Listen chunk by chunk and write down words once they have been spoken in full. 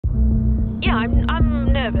Yeah,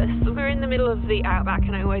 I'm nervous. We're in the middle of the Outback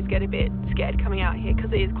and I always get a bit scared coming out here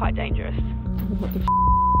because it is quite dangerous. What the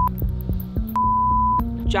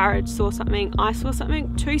Jared saw something, I saw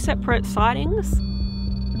something, 2 separate sightings.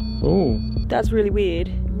 Oh. That's really weird.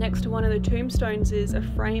 Next to one of the tombstones is a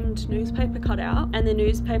framed newspaper cutout, and the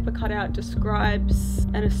newspaper cutout describes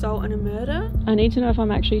an assault and a murder. I need to know if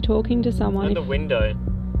I'm actually talking to someone. And the window.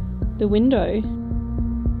 The window?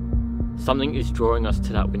 Something is drawing us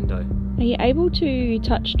to that window. Are you able to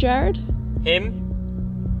touch Jared?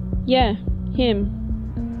 Him? Yeah, him.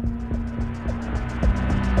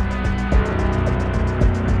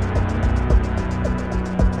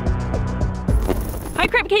 Hi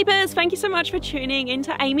Crypt Keepers, thank you so much for tuning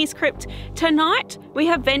into Amy's Crypt. Tonight we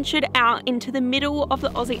have ventured out into the middle of the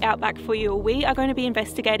Aussie Outback for you. We are going to be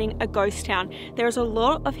investigating a ghost town. There is a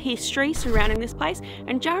lot of history surrounding this place,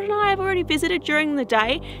 and Jared and I have already visited during the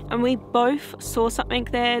day and we both saw something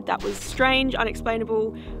there that was strange,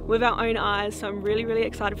 unexplainable with our own eyes. So I'm really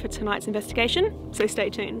excited for tonight's investigation, so stay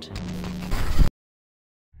tuned.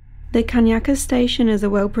 The Koenig station is a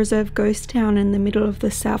well-preserved ghost town in the middle of the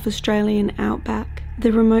South Australian outback.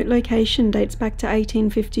 The remote location dates back to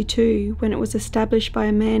 1852, when it was established by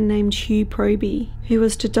a man named Hugh Proby, who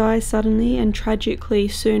was to die suddenly and tragically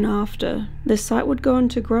soon after. The site would go on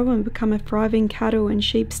to grow and become a thriving cattle and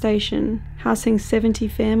sheep station, housing 70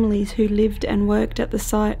 families who lived and worked at the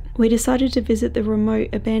site. We decided to visit the remote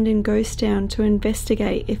abandoned ghost town to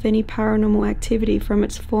investigate if any paranormal activity from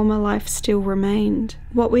its former life still remained.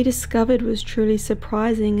 What we discovered was truly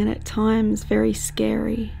surprising and at times very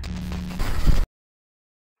scary.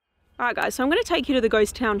 Alright guys, so I'm going to take you to the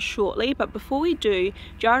ghost town shortly, but before we do,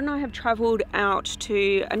 Jared and I have travelled out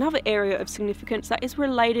to another area of significance that is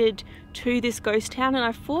related to this ghost town, and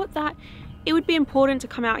I thought that it would be important to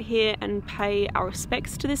come out here and pay our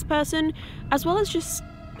respects to this person, as well as just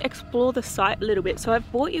explore the site a little bit. So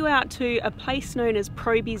I've brought you out to a place known as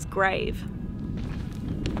Proby's grave.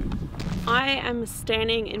 I am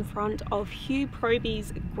standing in front of Hugh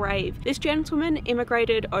Proby's grave. This gentleman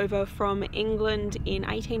immigrated over from England in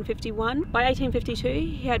 1851. By 1852,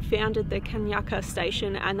 he had founded the Koenig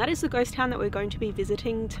station, and that is the ghost town that we're going to be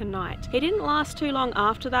visiting tonight. He didn't last too long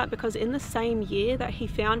after that, because in the same year that he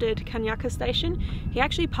founded Koenig station, he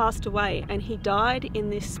actually passed away and he died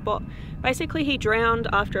in this spot. Basically, he drowned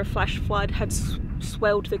after a flash flood had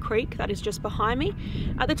swelled the creek that is just behind me.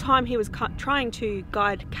 At the time, he was trying to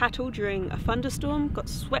guide cattle during a thunderstorm, got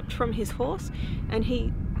swept from his horse, and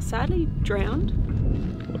he sadly drowned.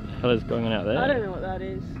 What the hell is going on out there? I don't know what that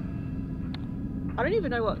is. I don't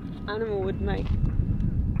even know what animal would make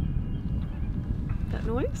that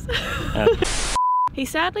noise. He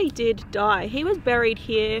sadly did die. He was buried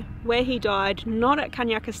here where he died, not at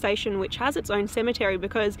Koenig station, which has its own cemetery,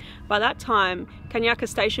 because by that time Koenig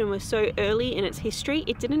station was so early in its history,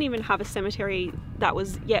 it didn't even have a cemetery that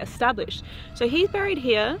was yet established. So he's buried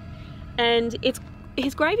here, and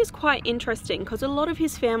his grave is quite interesting because a lot of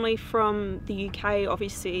his family from the UK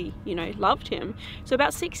obviously, you know, loved him. So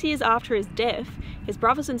about 6 years after his death, his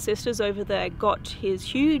brothers and sisters over there got his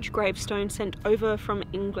huge gravestone sent over from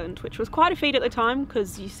England, which was quite a feat at the time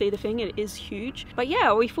because you see the thing, it is huge. But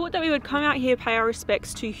yeah, we thought that we would come out here, pay our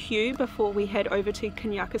respects to Hugh before we head over to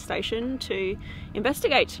Koenig station to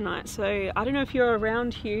investigate tonight. So I don't know if you're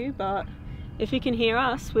around, Hugh, but if you can hear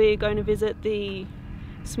us, we're going to visit the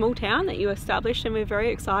small town that you established, and we're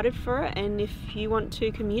very excited for it. And if you want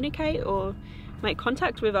to communicate or make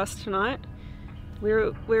contact with us tonight,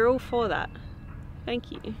 we're all for that.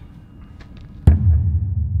 Thank you.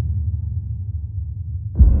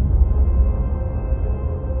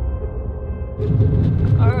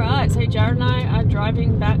 Alright, so Jared and I are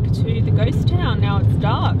driving back to the ghost town. Now it's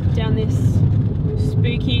dark down this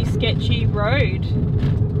spooky, sketchy road.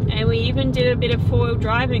 And we even did a bit of four-wheel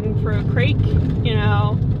driving through a creek in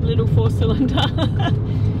our little 4-cylinder.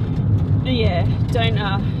 Yeah,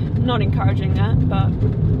 not encouraging that, but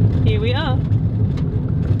here we are.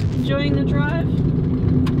 Enjoying the drive?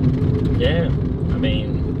 Yeah, I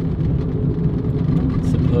mean,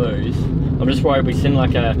 suppose. I'm just worried we seen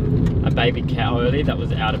like a baby cow early that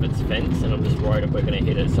was out of its fence, and I'm just worried if we're going to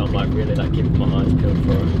hit it, so I'm like really like keeping my eyes peeled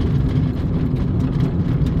for it.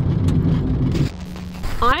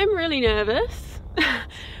 I'm really nervous.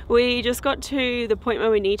 We just got to the point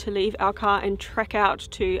where we need to leave our car and trek out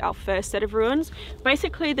to our first set of ruins.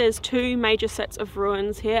 Basically, there's 2 major sets of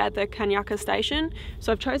ruins here at the Koenig station.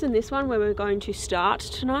 So I've chosen this one where we're going to start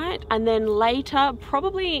tonight, and then later,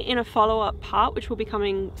 probably in a follow-up part, which will be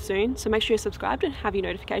coming soon. So make sure you're subscribed and have your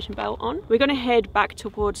notification bell on. We're going to head back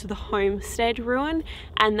towards the homestead ruin,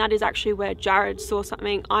 and that is actually where Jared saw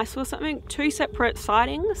something, I saw something, 2 separate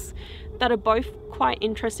sightings. that are both quite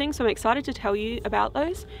interesting, so I'm excited to tell you about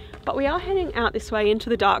those. But we are heading out this way into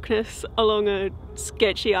the darkness along a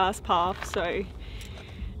sketchy ass path, so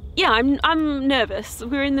yeah, I'm nervous.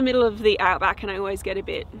 We're in the middle of the Outback and I always get a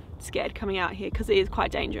bit scared coming out here because it is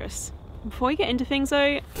quite dangerous. Before we get into things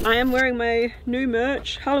though, I am wearing my new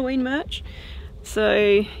merch, Halloween merch.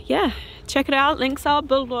 So yeah, check it out, links are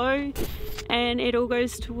below, and it all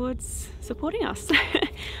goes towards supporting us.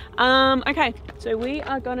 Okay, so we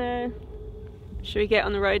are gonna, should we get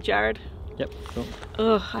on the road, Jared? Yep, cool.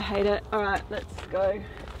 Ugh, I hate it. Alright, let's go.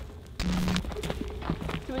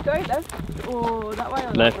 Do we go left or that way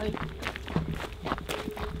or left? That way?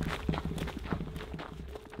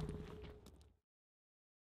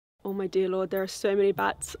 Oh my dear lord, there are so many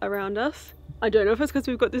bats around us. I don't know if it's because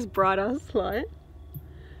we've got this bright ass light.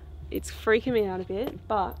 It's freaking me out a bit,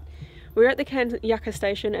 but we're at the Kanyaka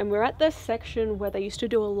station and we're at the section where they used to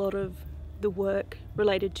do a lot of the work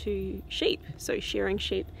related to sheep, so shearing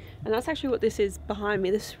sheep. And that's actually what this is behind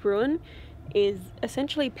me. This ruin is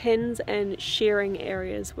essentially pens and shearing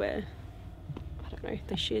areas where, I don't know,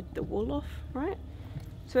 they sheared the wool off, right?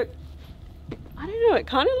 So, I don't know, it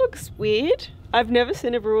kind of looks weird. I've never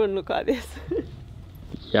seen a ruin look like this.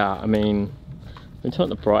 Yeah, I mean, in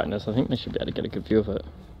terms of the brightness, I think they should be able to get a good view of it.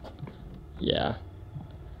 Yeah.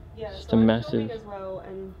 Yeah, just so a I'm massive filming as well,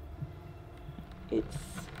 and it's,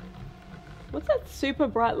 what's that super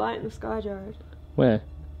bright light in the sky, Jared? Where?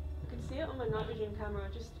 I can see it on my night vision camera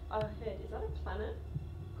just ahead. Is that a planet?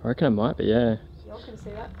 I reckon it might be, yeah. Y'all can see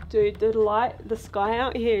that? Dude, the light, the sky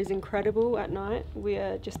out here is incredible at night. We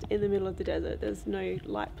are just in the middle of the desert. There's no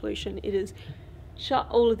light pollution. It is, shut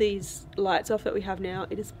all of these lights off that we have now.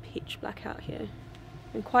 It is pitch black out here.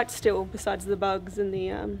 And quite still, besides the bugs and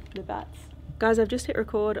the bats. Guys, I've just hit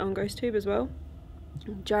record on GhostTube as well.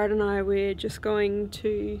 Jared and I, we're just going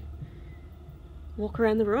to walk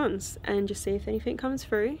around the ruins and just see if anything comes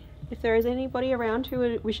through. If there is anybody around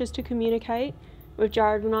who wishes to communicate with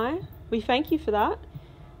Jared and I, we thank you for that.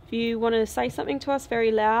 If you want to say something to us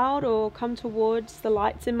very loud or come towards the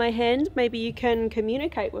lights in my hand, maybe you can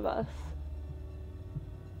communicate with us.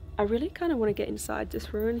 I really kind of want to get inside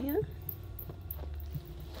this ruin here.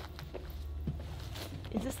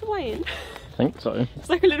 Is this the way in? I think so. It's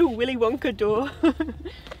like a little Willy Wonka door.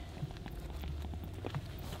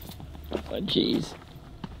 Oh jeez.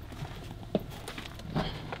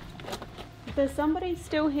 If there's somebody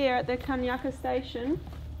still here at the Kanyaka station,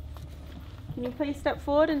 can you please step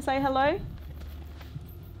forward and say hello?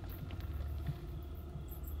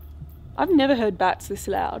 I've never heard bats this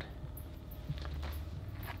loud.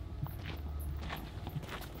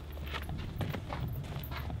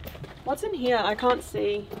 What's in here? I can't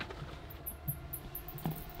see.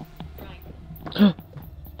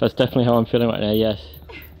 That's definitely how I'm feeling right now, yes.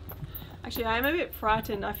 Actually, I am a bit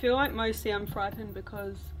frightened. I feel like mostly I'm frightened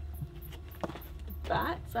because the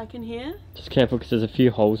bats I can hear. Just careful because there's a few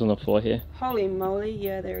holes on the floor here. Holy moly,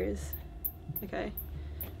 yeah there is. Okay.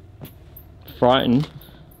 Frightened?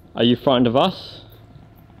 Are you frightened of us?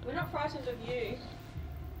 We're not frightened of you.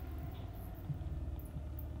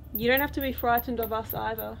 You don't have to be frightened of us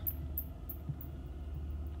either.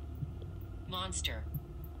 Monster.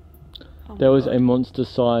 Oh There was God. a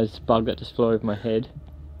monster-sized bug that just flew over my head.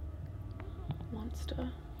 Monster.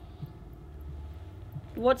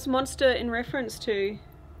 What's monster in reference to?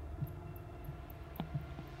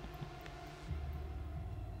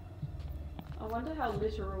 I wonder how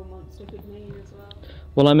literal monster could mean as well.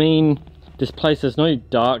 Well, I mean, this place, there's no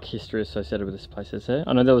dark history associated with this place, is there?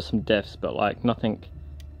 I know there was some deaths, but like nothing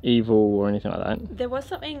evil or anything like that. There was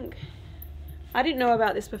something, I didn't know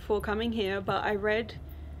about this before coming here, but I read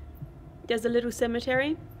there's a little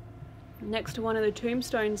cemetery. Next to one of the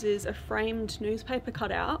tombstones is a framed newspaper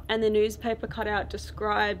cutout, and the newspaper cutout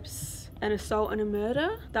describes an assault and a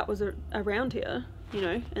murder that was around here, you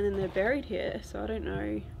know, and then they're buried here, so I don't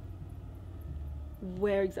know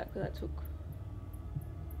where exactly that took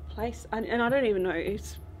place. And I don't even know,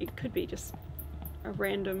 it could be just a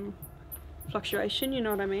random fluctuation, you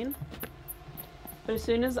know what I mean? But as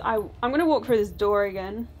soon as I'm gonna walk through this door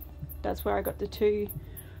again. That's where I got the 2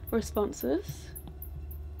 responses.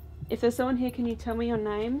 If there's someone here, can you tell me your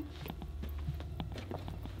name?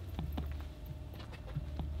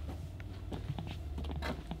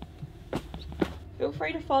 Feel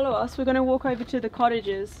free to follow us. We're gonna walk over to the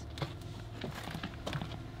cottages.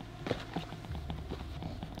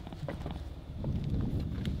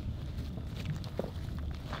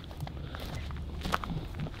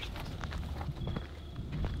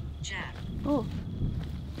 Jack. Oh,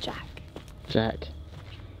 Jack. Jack.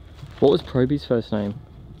 What was Proby's first name?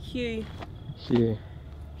 Hugh. Hugh.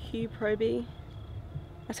 Hugh Proby.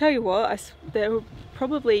 I tell you what, there will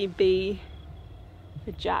probably be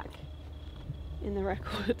a Jack in the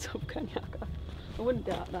records of Kanyaka. I wouldn't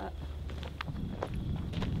doubt that.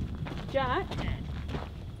 Jack?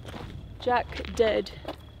 Jack dead.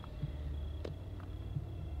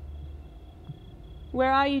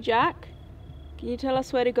 Where are you, Jack? Can you tell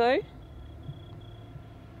us where to go?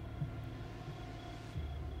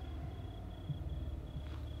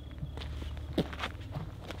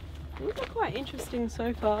 These are quite interesting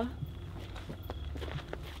so far.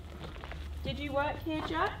 Did you work here,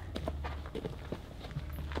 Jack?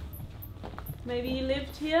 Maybe you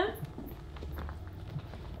lived here?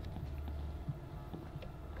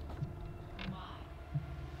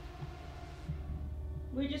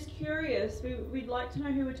 We're just curious. We'd like to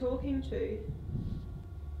know who we're talking to.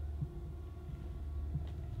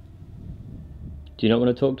 Do you not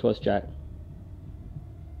want to talk to us, Jack?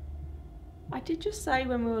 I did just say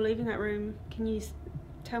when we were leaving that room, can you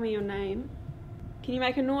tell me your name? Can you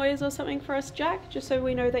make a noise or something for us, Jack, just so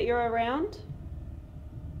we know that you're around?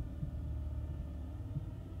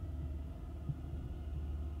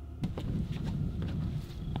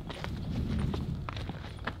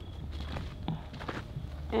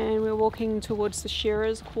 And we're walking towards the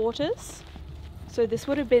shearer's quarters. So this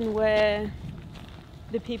would have been where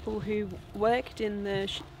the people who worked in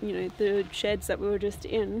the, the sheds that we were just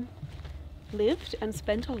in lived and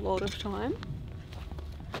spent a lot of time.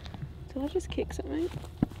 Did I just kick something?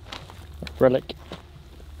 Relic.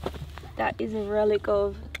 That is a relic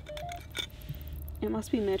of, it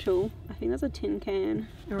must be metal. I think that's a tin can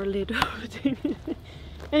or a lid of a tin can.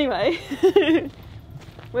 Anyway,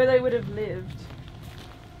 where they would have lived.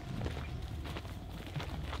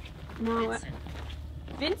 No,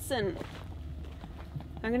 Vincent.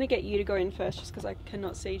 I'm gonna get you to go in first just because I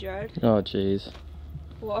cannot see Jared. Oh jeez.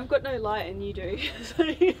 Well, I've got no light and you do. So.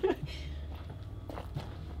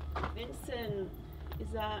 Vincent, is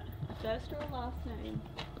that a first or a last name?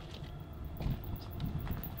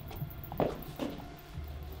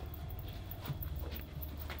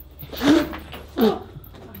 Oh,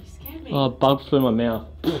 you scared me. Oh, a bug flew in my mouth.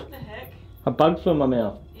 What the heck? A bug flew in my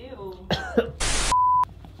mouth. Ew. Is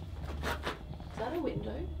that a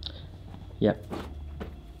window? Yep.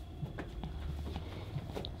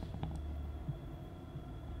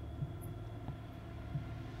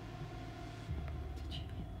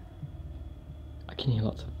 I can hear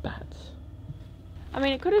lots of bats. I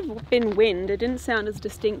mean, it could have been wind. It didn't sound as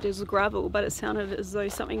distinct as gravel, but it sounded as though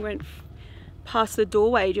something went past the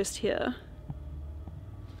doorway just here.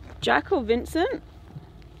 Jack or Vincent? Is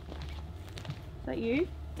that you?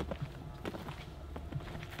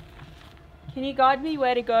 Can you guide me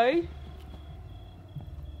where to go?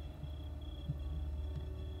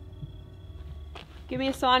 Give me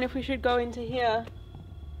a sign if we should go into here.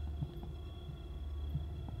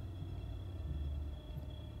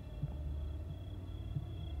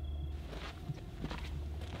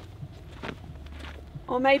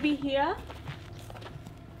 Or maybe here?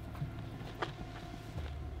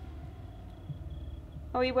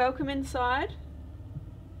 Are we welcome inside?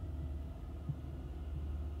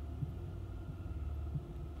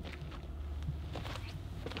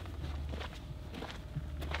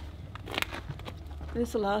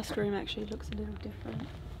 This last room actually looks a little different.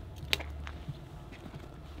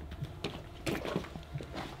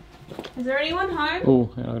 Is there anyone home?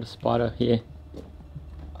 Oh, I got a spider here.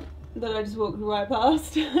 That I just walked right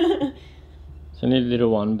past. It's only a little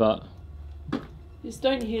one, but... Just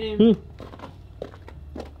don't hit him.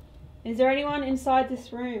 Is there anyone inside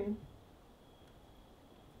this room?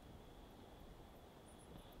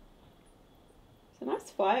 There's a nice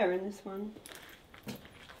fire in this one.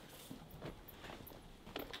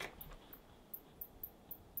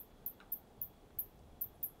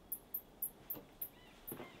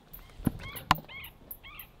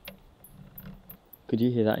 Could you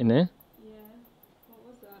hear that in there? Yeah. What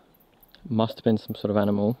was that? Must have been some sort of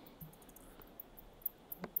animal.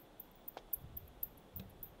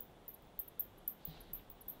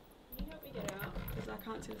 Can you help me get out? Because I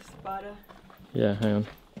can't see the spider. Yeah, hang on.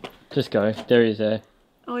 Just go. There he is there.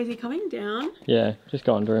 Oh, is he coming down? Yeah, just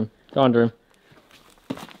go under him. Go under him.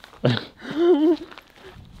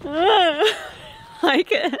 Like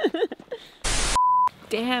it.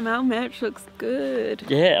 Damn, our merch looks good.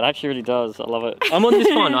 Yeah, it actually really does. I love it. I'm on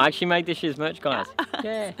this one. I actually made this year's merch, guys.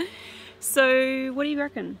 Yeah. So, what do you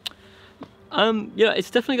reckon? Yeah,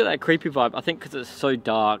 it's definitely got that creepy vibe. I think because it's so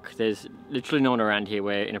dark, there's literally no one around here.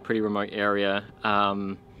 We're in a pretty remote area.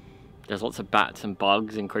 There's lots of bats and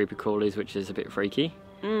bugs and creepy crawlies, which is a bit freaky.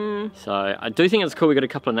 So I do think it's cool we got a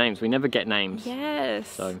couple of names. We never get names. Yes.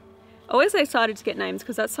 So Always excited to get names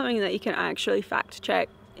because that's something that you can actually fact check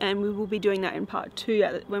and we will be doing that in part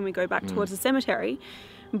 2 when we go back towards the cemetery.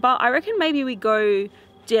 But I reckon maybe we go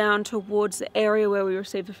down towards the area where we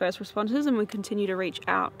received the first responses and we continue to reach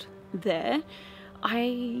out there.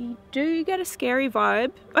 I do get a scary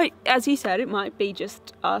vibe. As you said, it might be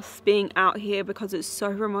just us being out here because it's so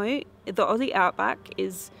remote. The Aussie Outback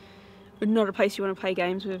is not a place you want to play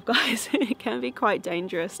games with, guys. It can be quite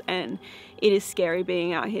dangerous, and it is scary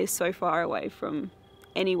being out here so far away from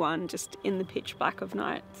anyone, just in the pitch black of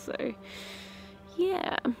night. So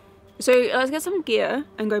yeah, so let's get some gear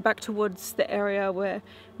and go back towards the area where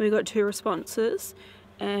we got 2 responses,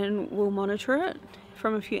 and we'll monitor it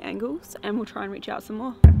from a few angles and we'll try and reach out some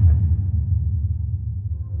more.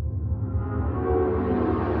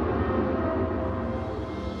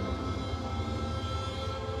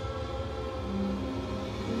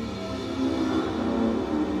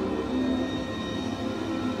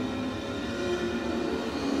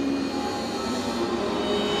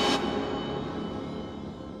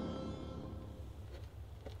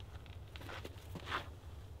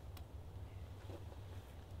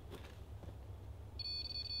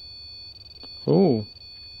 Oh.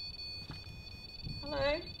 Hello.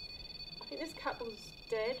 I think this couple's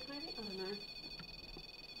dead, maybe? I don't know.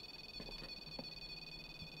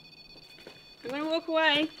 I'm gonna walk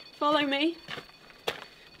away. Follow me.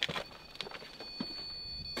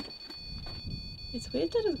 It's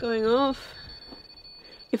weird that it's going off.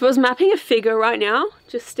 If I was mapping a figure right now,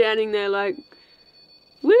 just standing there like,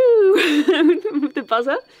 woo, with the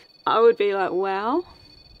buzzer, I would be like, wow,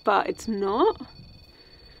 but it's not.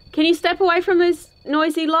 Can you step away from those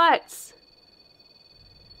noisy lights?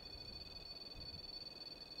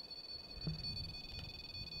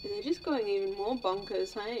 They're just going even more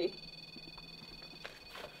bonkers, hey?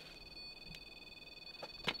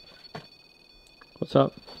 What's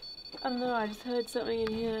up? I don't know, I just heard something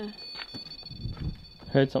in here.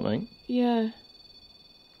 Heard something? Yeah.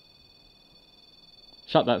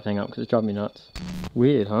 Shut that thing up because it's driving me nuts.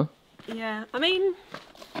 Weird, huh? Yeah, I mean...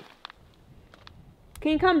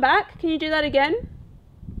 Can you come back? Can you do that again?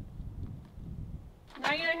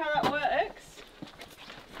 Now you know how that works.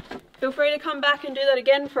 Feel free to come back and do that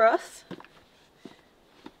again for us.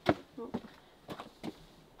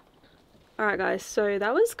 Alright guys, so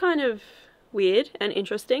that was kind of weird and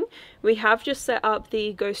interesting. We have just set up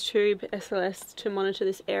the Ghost Tube SLS to monitor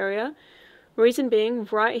this area. Reason being,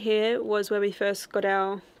 right here was where we first got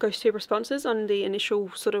our Ghost Tube responses on the initial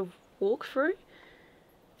sort of walkthrough.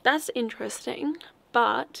 That's interesting.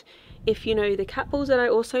 But if you know the cat balls that I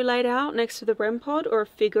also laid out next to the REM pod, or a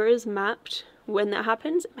figure is mapped when that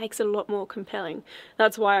happens, it makes it a lot more compelling.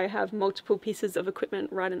 That's why I have multiple pieces of equipment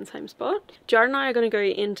right in the same spot. Jared and I are going to go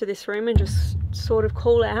into this room and just sort of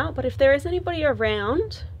call out, but if there is anybody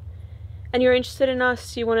around and you're interested in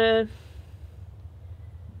us, you want to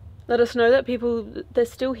let us know that they're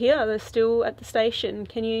still here, they're still at the station.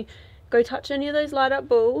 Can you go touch any of those light up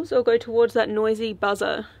balls or go towards that noisy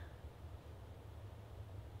buzzer?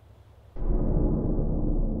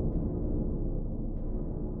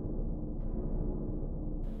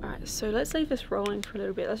 So let's leave this rolling for a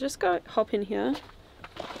little bit. Let's just go hop in here.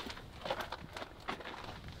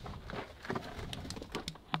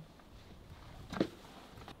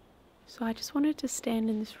 So I just wanted to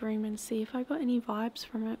stand in this room and see if I got any vibes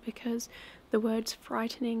from it, because the words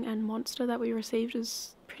frightening and monster that we received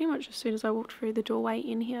is pretty much as soon as I walked through the doorway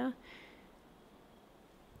in here.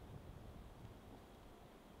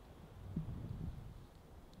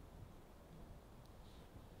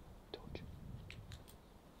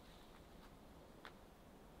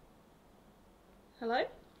 Hello?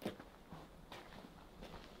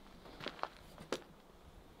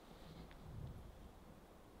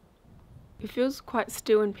 It feels quite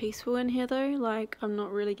still and peaceful in here though, like I'm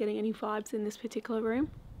not really getting any vibes in this particular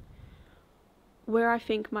room. Where I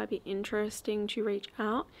think might be interesting to reach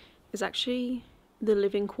out is actually the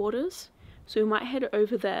living quarters. So we might head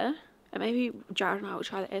over there, and maybe Jared and I will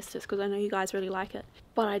try the Estes because I know you guys really like it.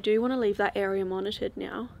 But I do want to leave that area monitored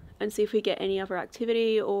now and see if we get any other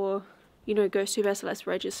activity, or you know, Ghost Tube SLS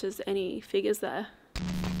registers any figures there.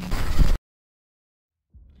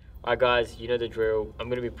 Alright guys, you know the drill. I'm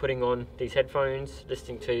going to be putting on these headphones,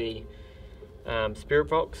 listening to the spirit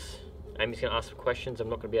box. Amy's going to ask some questions. I'm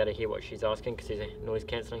not going to be able to hear what she's asking because these are noise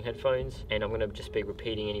cancelling headphones. And I'm going to just be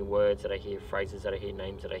repeating any words that I hear, phrases that I hear,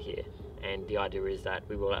 names that I hear. And the idea is that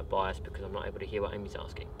we will act biased because I'm not able to hear what Amy's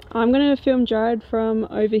asking. I'm going to film Jared from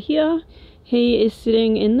over here. He is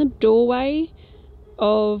sitting in the doorway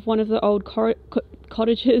of one of the old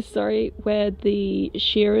cottages, where the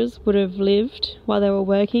shearers would have lived while they were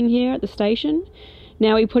working here at the station.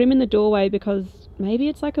 Now we put him in the doorway because maybe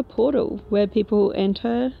it's like a portal where people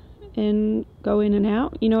enter and go in and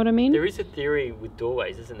out, you know what I mean? There is a theory with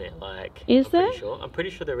doorways, isn't there? Like, is I'm there? Pretty sure. I'm pretty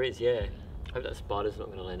sure there is, yeah. I hope that spider's not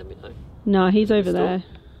going to land on me though. No, he's over Store? there.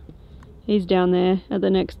 He's down there at the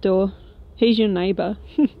next door. He's your neighbour.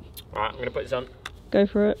 Alright, I'm going to put this on. Go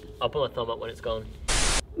for it. I'll put my thumb up when it's gone.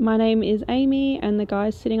 My name is Amy, and the guy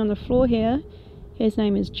sitting on the floor here, his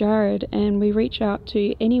name is Jared, and we reach out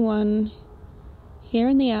to anyone here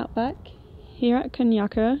in the Outback, here at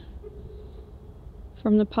Koenig,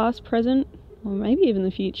 from the past, present, or maybe even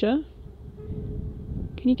the future.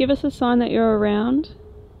 Can you give us a sign that you're around?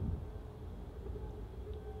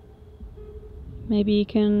 Maybe you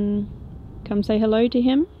can come say hello to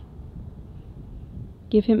him.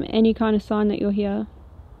 Give him any kind of sign that you're here.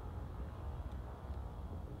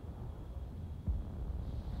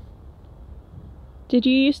 Did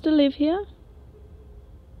you used to live here?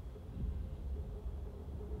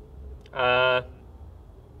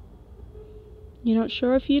 You're not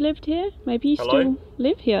sure if you lived here? Maybe you Hello? still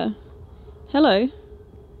live here. Hello?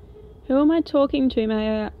 Who am I talking to,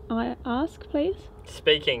 may I ask, please?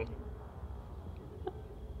 Speaking.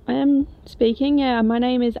 I am speaking, yeah. My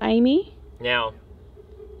name is Amy. Now.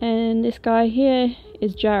 And this guy here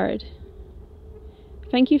is Jared.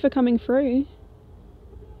 Thank you for coming through.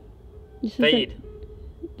 This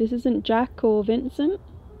isn't Jack or Vincent.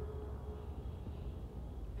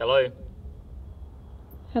 Hello.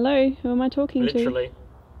 Hello, who am I talking Literally. to?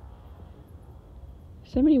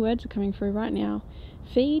 So many words are coming through right now.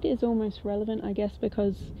 Feed is almost relevant, I guess,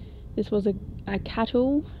 because this was a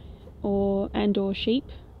cattle or sheep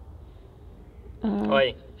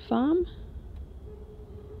Oi. farm.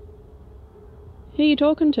 Who are you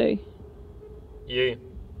talking to? You.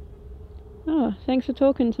 Oh, thanks for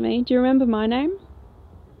talking to me. Do you remember my name?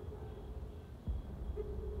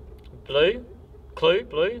 Blue? Clue?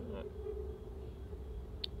 Blue?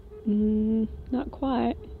 Not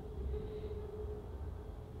quite.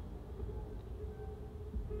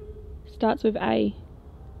 Starts with A.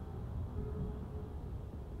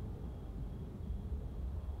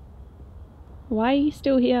 Why are you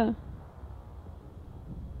still here?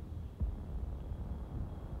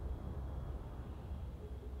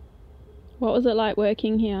 What was it like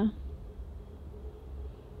working here?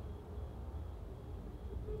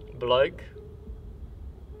 Bloke?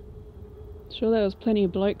 Sure, there was plenty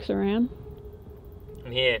of blokes around.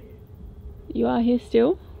 I'm here. You are here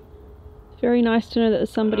still? It's very nice to know that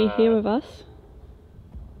there's somebody here with us.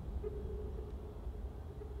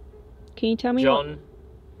 Can you tell me John.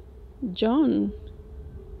 John?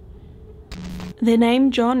 The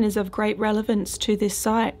name John is of great relevance to this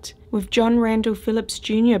site, with John Randall Phillips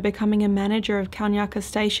Jr. becoming a manager of Koenig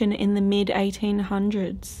Station in the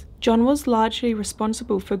mid-1800s. John was largely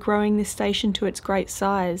responsible for growing this station to its great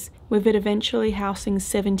size, with it eventually housing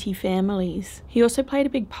 70 families. He also played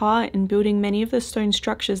a big part in building many of the stone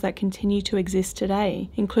structures that continue to exist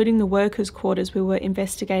today, including the workers' quarters we were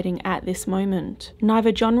investigating at this moment.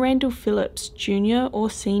 Neither John Randall Phillips Jr.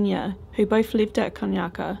 or Sr., who both lived at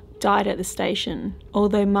Koenig, died at the station,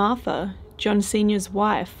 although Martha, John Sr.'s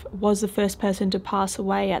wife, was the first person to pass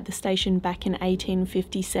away at the station back in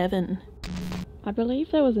 1857. I believe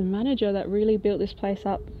there was a manager that really built this place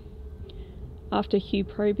up after Hugh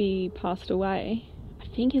Proby passed away. I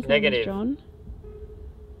think his name was John.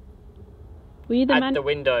 Were you the At the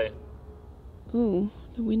window. Ooh,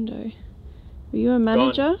 the window. Were you a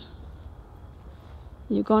manager? Gone.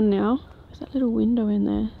 You're gone now. There's that little window in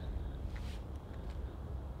there.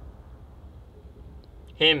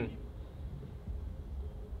 Him.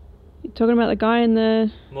 You're talking about the guy in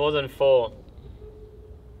the... More than 4.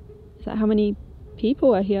 Is that how many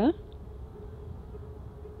people are here?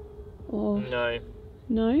 Or... No.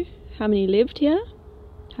 No? How many lived here?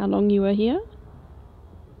 How long you were here?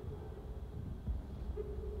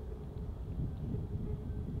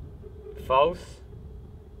 False.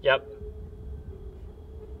 Yep.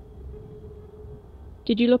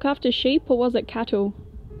 Did you look after sheep or was it cattle?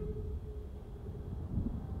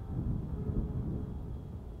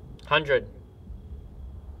 100.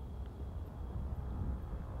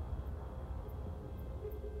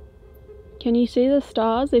 Can you see the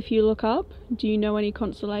stars if you look up? Do you know any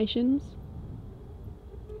constellations?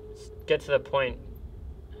 Get to the point.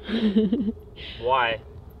 Why?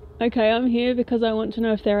 Okay, I'm here because I want to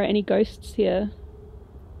know if there are any ghosts here.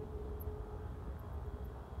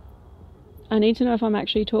 I need to know if I'm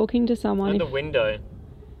actually talking to someone. And the window.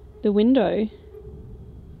 The window?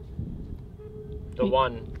 The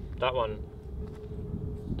one. That one.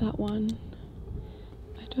 That one.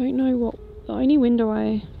 I don't know what... The only window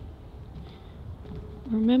I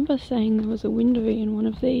remember saying there was a window in one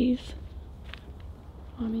of these.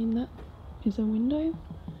 I mean, that is a window.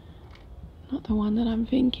 Not the one that I'm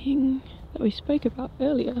thinking that we spoke about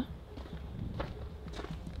earlier.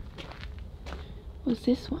 What's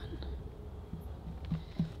this one?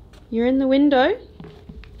 You're in the window?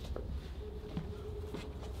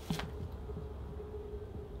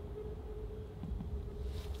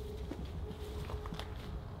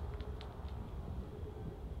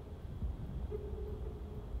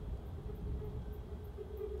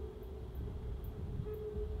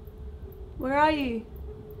 Where are you?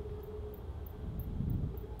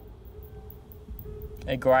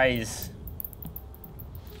 Hey, Grays.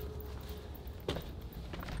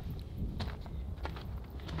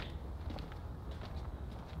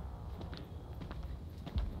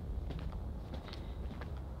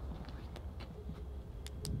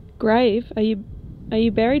 Grave? Are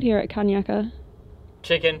you buried here at Kanyaka?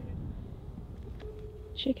 Chicken.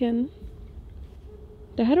 Chicken.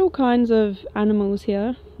 They had all kinds of animals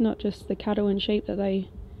here, not just the cattle and sheep that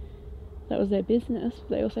was their business.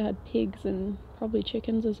 They also had pigs and probably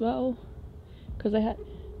chickens as well, because they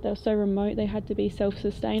were so remote. They had to be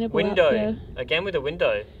self-sustainable. Window again with a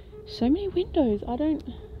window. So many windows. I don't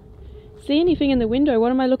see anything in the window.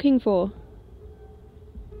 What am I looking for?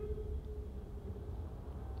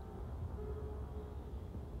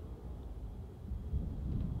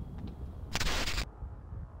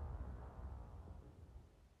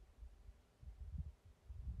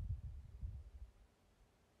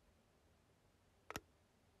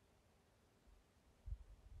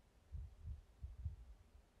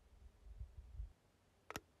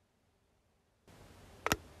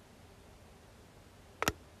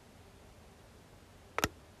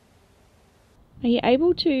 Are you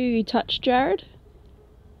able to touch Jared?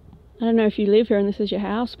 I don't know if you live here and this is your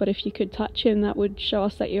house, but if you could touch him, that would show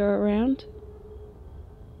us that you're around.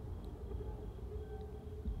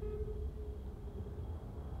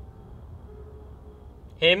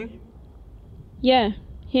 Him? Yeah,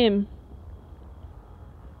 him.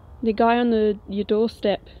 The guy on your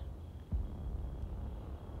doorstep.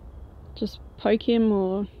 Just poke him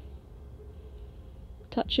or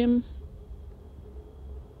touch him.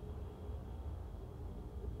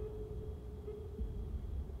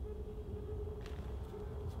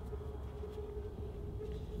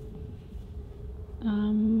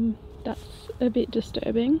 That's a bit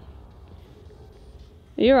disturbing.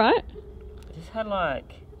 Are you alright? I just had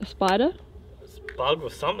like A spider? a bug or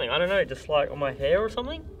something. I don't know, just like on my hair or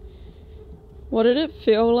something. What did it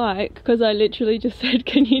feel like? Because I literally just said,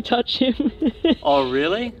 can you touch him? Oh,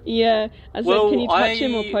 really? Yeah. I said, can you touch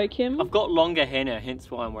him or poke him? I've got longer hair now, hence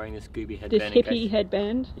why I'm wearing this Scooby headband. This hippie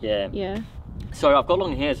headband? Yeah. Yeah. So I've got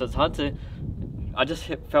long hair, so it's hard to... I just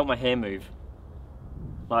felt my hair move.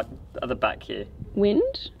 Like, at the back here.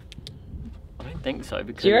 Wind? I don't think so,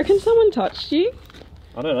 because... Do you reckon someone touched you?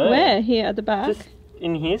 I don't know. Where? Here at the back? Just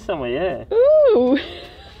in here somewhere, yeah. Ooh!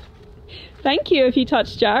 Thank you if you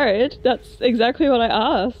touched Jared. That's exactly what I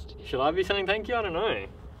asked. Should I be saying thank you? I don't know.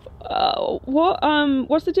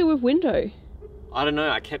 What's the deal with window? I don't know,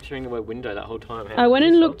 I kept hearing the word window that whole time. I went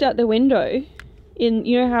and looked at the window. You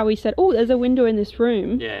know how we said, oh, there's a window in this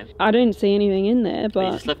room? Yeah. I didn't see anything in there, but...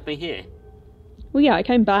 You just left me here. Well, yeah, I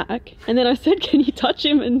came back, and then I said, can you touch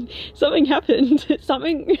him? And something happened.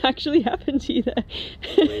 Something actually happened to you there.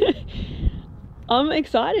 Weird. I'm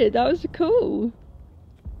excited. That was cool.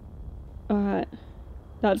 Alright.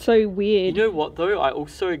 That's so weird. You know what, though? I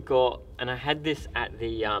also got... And I had this at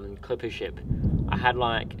the clipper ship. I had,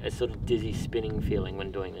 like, a sort of dizzy spinning feeling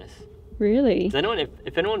when doing this. Really? Does anyone...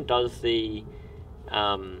 If anyone does the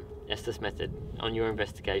Estes method on your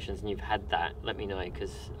investigations and you've had that, let me know,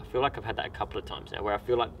 because I feel like I've had that a couple of times now, where I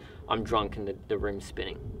feel like I'm drunk and the room's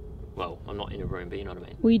spinning. Well, I'm not in a room, but you know what I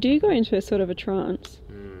mean. We do go into a sort of a trance.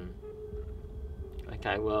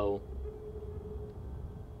 Okay, well...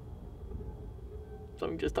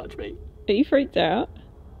 Something just touched me. Are you freaked out?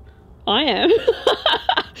 I am. And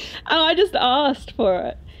I just asked for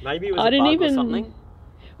it. Maybe it was a bug or something.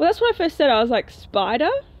 Well, that's when I first said I was like, spider?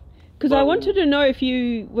 Because I wanted to know if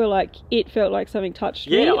you were like, it felt like something touched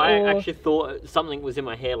me. Yeah, I actually thought something was in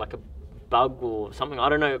my hair, like a bug or something. I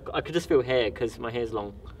don't know. I could just feel hair because my hair's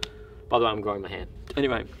long. By the way, I'm growing my hair.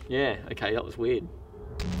 Anyway, yeah, okay, that was weird.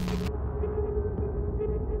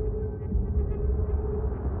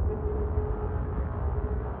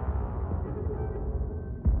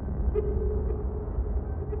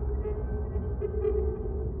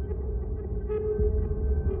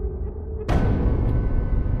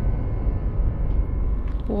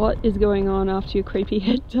 What is going on after your creepy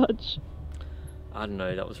head touch? I don't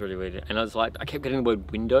know, that was really weird. And I was like, I kept getting the word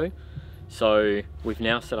window. So we've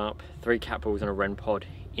now set up 3 cat balls and a Wren pod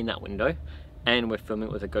in that window. and we're filming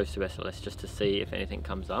it with a Ghost Tube SLS just to see if anything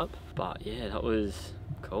comes up. But yeah, that was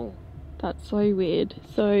cool. That's so weird.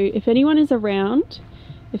 So if anyone is around,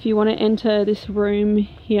 if you want to enter this room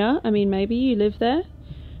here, I mean, maybe you live there.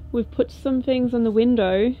 We've put some things on the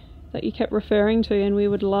window that you kept referring to, and we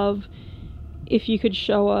would love if you could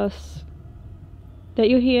show us that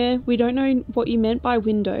you're here. We don't know what you meant by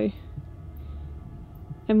window,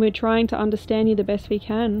 and we're trying to understand you the best we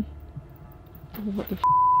can. Oh, what the f?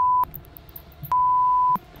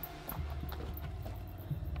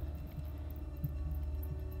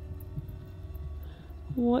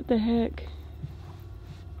 What the heck?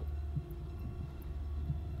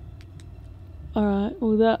 Alright,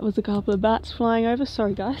 well that was a couple of bats flying over.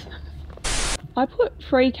 Sorry guys. I put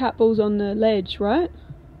 3 cat balls on the ledge, right?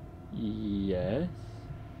 Yes.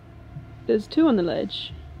 There's 2 on the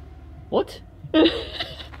ledge. What?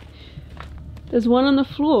 There's 1 on the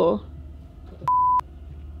floor.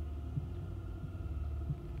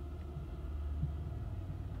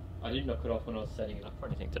 I didn't knock it off when I was setting it up or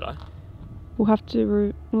anything, did I? We'll have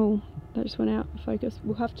to oh, that just went out of focus.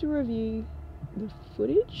 We'll have to review the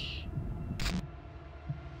footage.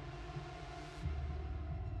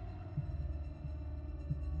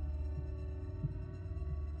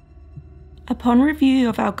 Upon review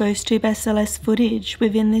of our Ghost Tube SLS footage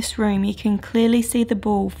within this room, you can clearly see the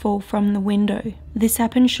ball fall from the window. This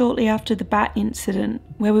happened shortly after the bat incident,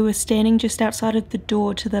 where we were standing just outside of the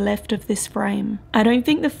door to the left of this frame. I don't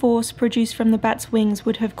think the force produced from the bat's wings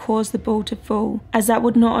would have caused the ball to fall, as that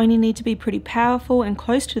would not only need to be pretty powerful and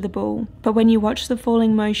close to the ball, but when you watch the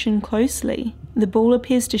falling motion closely, the ball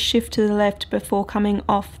appears to shift to the left before coming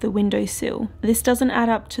off the windowsill. This doesn't add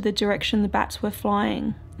up to the direction the bats were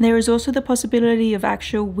flying. There is also the possibility of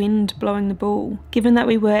actual wind blowing the ball, given that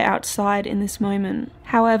we were outside in this moment.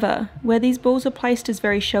 However, where these balls are placed is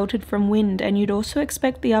very sheltered from wind, and you'd also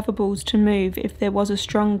expect the other balls to move if there was a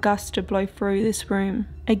strong gust to blow through this room.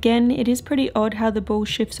 Again, it is pretty odd how the ball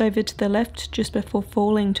shifts over to the left just before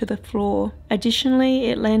falling to the floor. Additionally,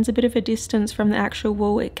 it lands a bit of a distance from the actual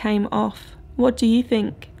wall it came off. What do you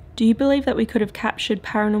think? Do you believe that we could have captured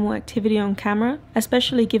paranormal activity on camera,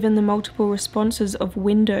 especially given the multiple responses of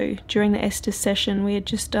window during the Estes session we had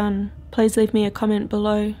just done? Please leave me a comment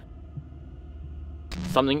below.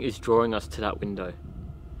 Something is drawing us to that window.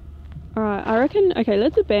 Alright, I reckon, okay,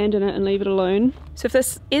 let's abandon it and leave it alone. So if there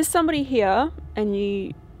is somebody here and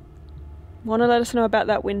you want to let us know about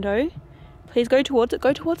that window, please go towards it.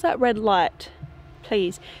 Go towards that red light,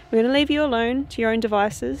 please. We're going to leave you alone to your own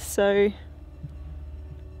devices, so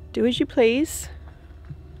do as you please.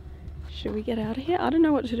 Should we get out of here? I don't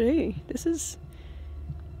know what to do. This is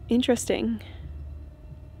interesting.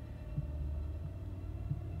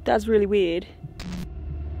 That's really weird.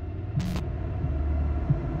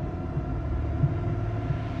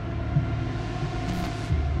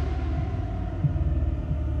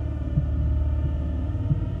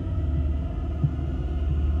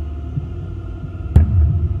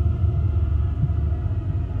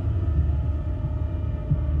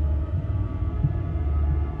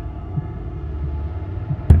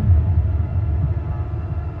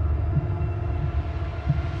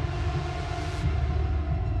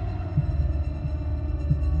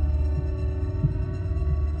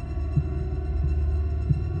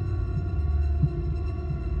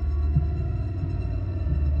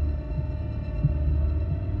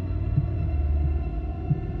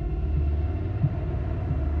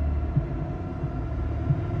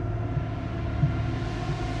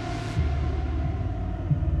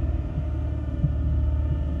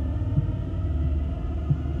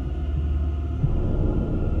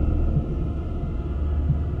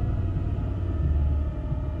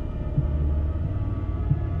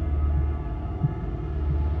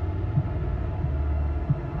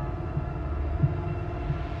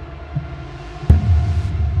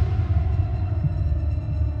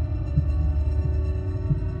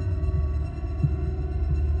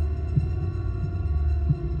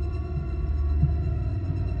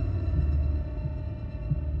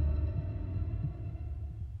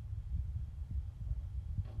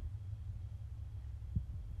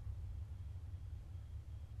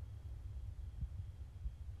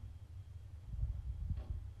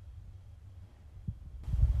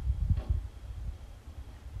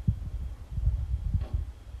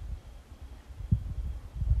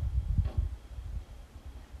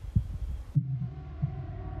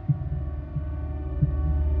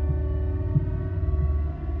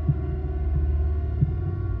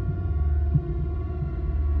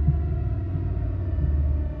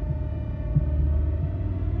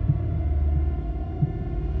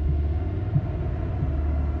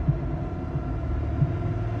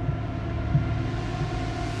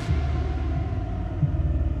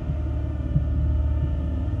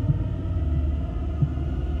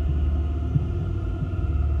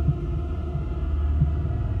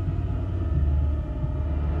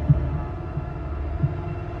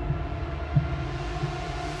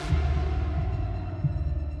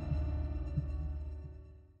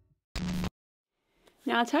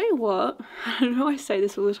 Now I'll tell you what, I know I say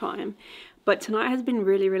this all the time, but tonight has been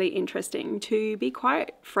really, really interesting. To be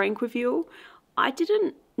quite frank with you, I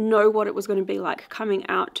didn't know what it was going to be like coming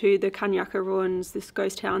out to the Kanyaka ruins, this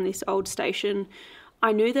ghost town, this old station.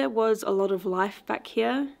 I knew there was a lot of life back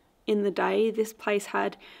here in the day. This place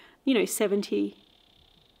had, you know, 70...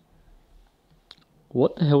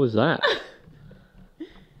 What the hell was that?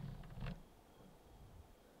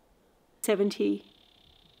 70...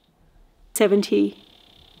 Sounded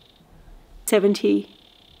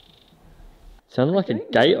like a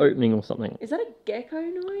gate opening or something. Is that a gecko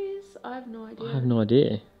noise? I have no idea. I have no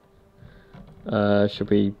idea. Should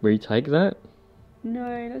we retake that?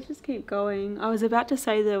 No, let's just keep going. I was about to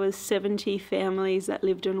say there was 70 families that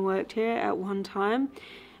lived and worked here at one time.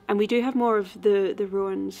 And we do have more of the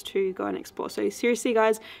ruins to go and explore. So seriously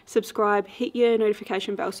guys, subscribe, hit your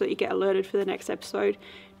notification bell so that you get alerted for the next episode.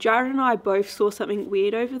 Jared and I both saw something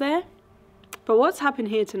weird over there. But what's happened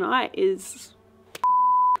here tonight is...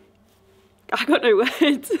 I got no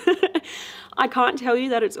words. I can't tell you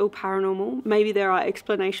that it's all paranormal. Maybe there are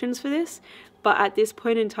explanations for this. But at this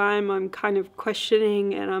point in time, I'm kind of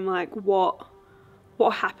questioning and I'm like, what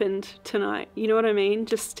happened tonight? You know what I mean?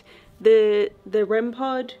 Just the REM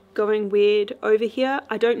pod going weird over here.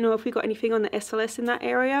 I don't know if we got anything on the SLS in that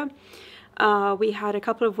area. We had a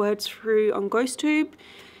couple of words through on GhostTube.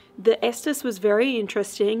 The Estes was very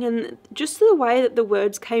interesting, and just the way that the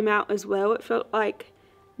words came out as well, it felt like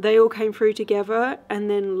they all came through together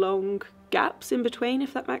and then long gaps in between,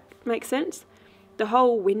 if that makes sense. The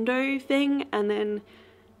whole window thing, and then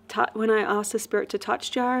when I asked the spirit to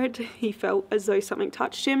touch Jared, he felt as though something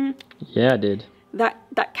touched him. Yeah, I did. That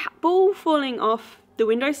cat ball falling off the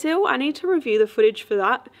windowsill, I need to review the footage for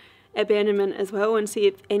that abandonment as well and see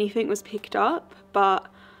if anything was picked up, but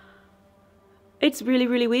it's really,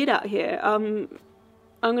 really weird out here. I'm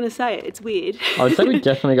going to say it, it's weird. I would say we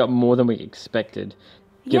definitely got more than we expected.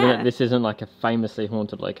 Given Yeah. that this isn't like a famously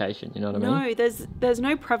haunted location, you know what I mean? No, there's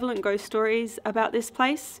no prevalent ghost stories about this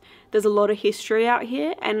place. There's a lot of history out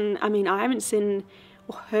here, and I mean, I haven't seen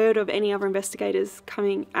or heard of any other investigators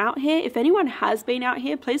coming out here. If anyone has been out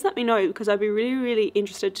here, please let me know, because I'd be really, really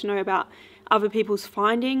interested to know about other people's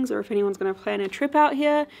findings, or if anyone's going to plan a trip out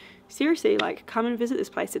here. Seriously, like, come and visit this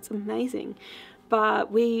place. It's amazing.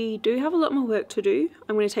 But we do have a lot more work to do.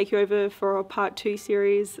 I'm going to take you over for a part 2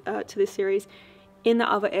 series to this series in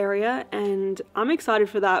the other area, and I'm excited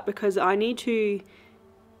for that because I need to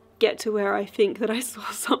get to where I think that I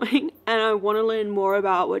saw something, and I want to learn more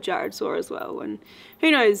about what Jared saw as well, and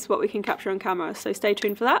who knows what we can capture on camera, so stay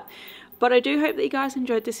tuned for that. But I do hope that you guys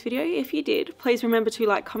enjoyed this video. If you did, please remember to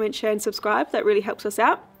like, comment, share and subscribe. That really helps us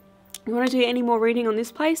out. If you want to do any more reading on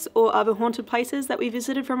this place or other haunted places that we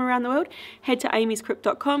visited from around the world, head to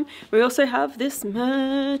AmysCrypt.com. We also have this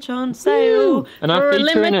merch on sale for a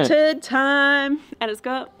limited time, and it's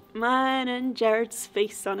got mine and Jared's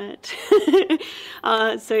face on it.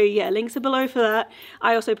 So yeah, links are below for that.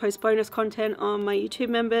 I also post bonus content on my YouTube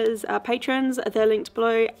members, patrons. They're linked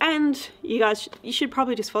below, and you guys, you should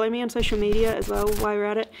probably just follow me on social media as well while we're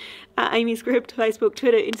at it. AmysCrypt, Facebook,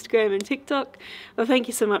 Twitter, Instagram and TikTok. Well, thank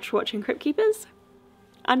you so much for watching, Crypt Keepers.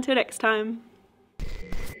 Until next time.